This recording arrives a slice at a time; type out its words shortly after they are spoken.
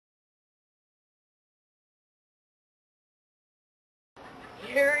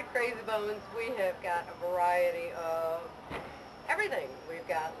Here at Crazy Bones, we have got a variety of everything. We've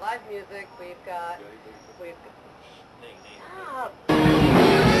got live music, stop. We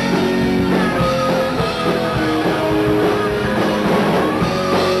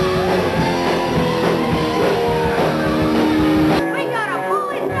got a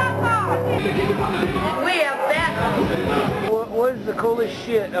fully stocked bar. We have that. What is the coolest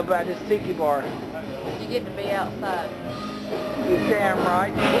shit about this tiki bar? You get to be outside. You're damn right.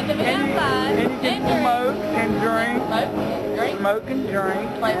 You get to be outside. And you can smoke and drink. Smoke and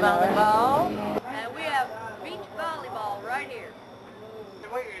drink. Play And, volleyball. And we have beach volleyball right here.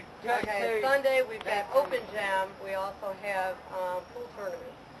 Okay, Sunday we've got open jam. We also have pool tournaments.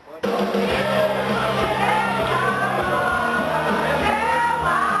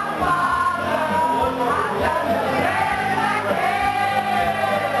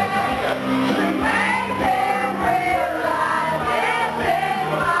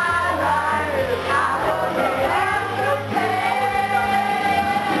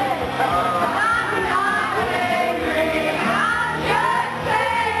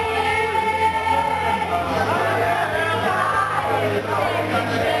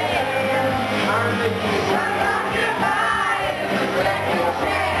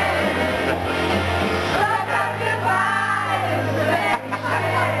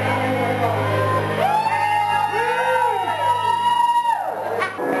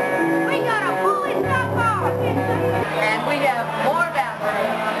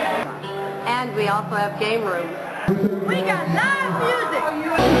 And we also have game rooms. We got live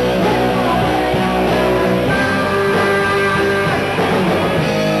music!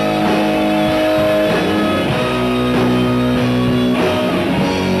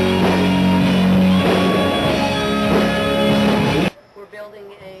 We're building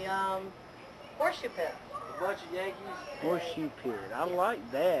a horseshoe pit. A bunch of Yankees. Horseshoe pit. I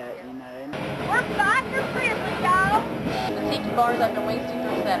like that, you know. We're back for Christmas, y'all! The tiki bar is open Wednesday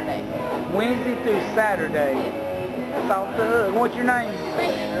through Saturday. Wednesday through Saturday. That's off the hook. What's your name?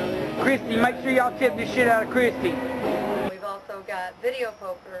 Christy. Make sure y'all tip this shit out of Christy. We've also got video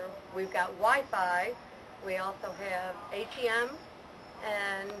poker. We've got Wi-Fi. We also have ATM.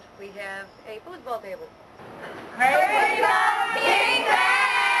 And we have a foosball table.